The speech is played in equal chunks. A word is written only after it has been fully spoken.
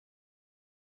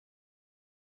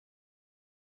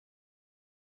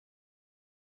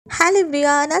Hello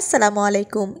everyone,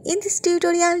 Assalamualaikum. In this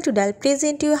tutorial today I'll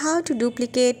present you how to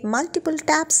duplicate multiple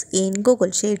tabs in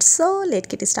Google Sheets. So let's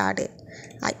get started.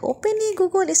 I open a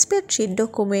Google spreadsheet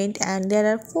document and there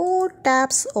are 4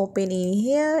 tabs open in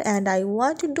here and I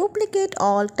want to duplicate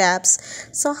all tabs.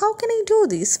 So how can I do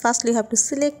this? First you have to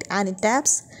select any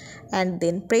tabs and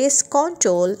then press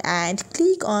Ctrl and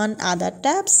click on other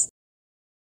tabs.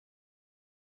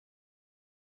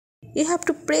 You have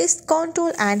to press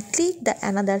Ctrl and click the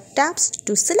another tabs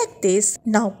to select this.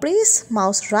 Now press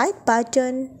mouse right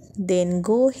button, then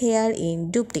go here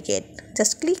in duplicate.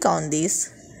 Just click on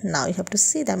this. Now you have to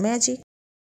see the magic.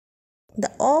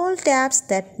 The all tabs,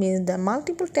 that means the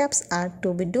multiple tabs, are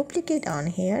to be duplicate on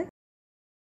here.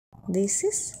 This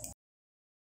is.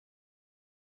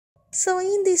 So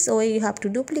in this way you have to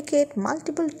duplicate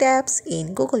multiple tabs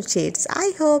in Google Sheets.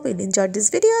 I hope you enjoyed this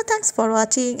video. Thanks for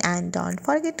watching and don't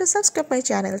forget to subscribe my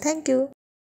channel. Thank you.